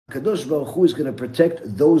Kadosh Baruch Hu is going to protect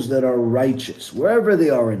those that are righteous. Wherever they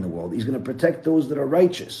are in the world, He's going to protect those that are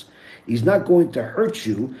righteous. He's not going to hurt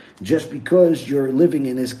you just because you're living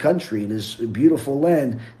in His country, in His beautiful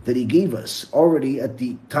land that He gave us already at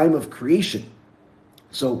the time of creation.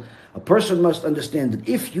 So a person must understand that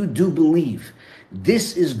if you do believe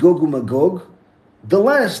this is Gog uMagog, the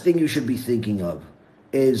last thing you should be thinking of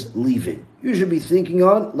is leaving. You should be thinking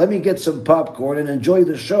on, let me get some popcorn and enjoy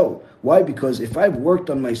the show. Why? Because if I've worked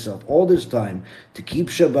on myself all this time to keep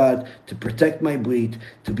Shabbat, to protect my brit,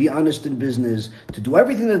 to be honest in business, to do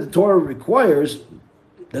everything that the Torah requires,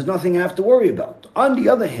 there's nothing I have to worry about. On the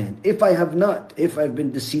other hand, if I have not, if I've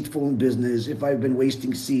been deceitful in business, if I've been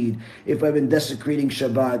wasting seed, if I've been desecrating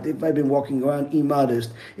Shabbat, if I've been walking around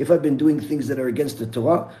immodest, if I've been doing things that are against the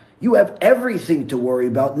Torah, you have everything to worry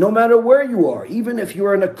about, no matter where you are. Even if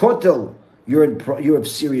you're in a kotel, you have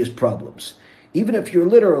serious problems. Even if you're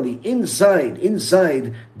literally inside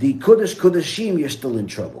the Kodesh Kodeshim, you're still in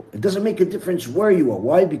trouble. It doesn't make a difference where you are.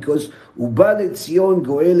 Why? Because Uba leTzion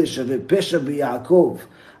Goel Shaveh Pesha b'Yaakov.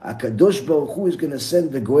 HaKadosh Baruch Hu is going to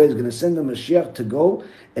send the Goel, is going to send the Mashiach to go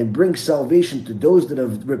and bring salvation to those that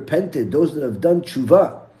have repented, those that have done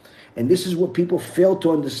tshuva. And this is what people fail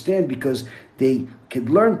to understand, because they could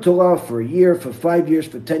learn Torah for a year, for 5 years,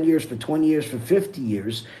 for 10 years, for 20 years, for 50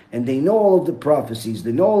 years, and they know all of the prophecies,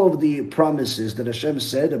 they know all of the promises that Hashem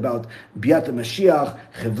said about Biat Mashiach,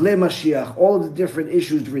 Chevle Mashiach, all of the different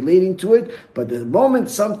issues relating to it, but the moment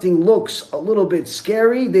something looks a little bit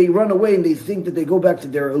scary, they run away and they think that they go back to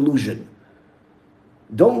their illusion.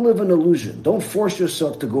 Don't live an illusion. Don't force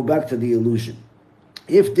yourself to go back to the illusion.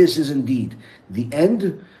 If this is indeed the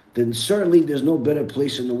end, then certainly there's no better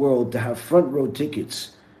place in the world to have front row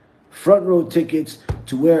tickets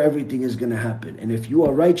to where everything is going to happen. And if you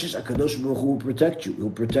are righteous, HaKadosh Baruch Hu will protect you. He'll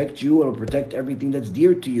protect you, and will protect everything that's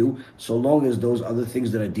dear to you, so long as those other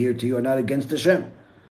things that are dear to you are not against Hashem.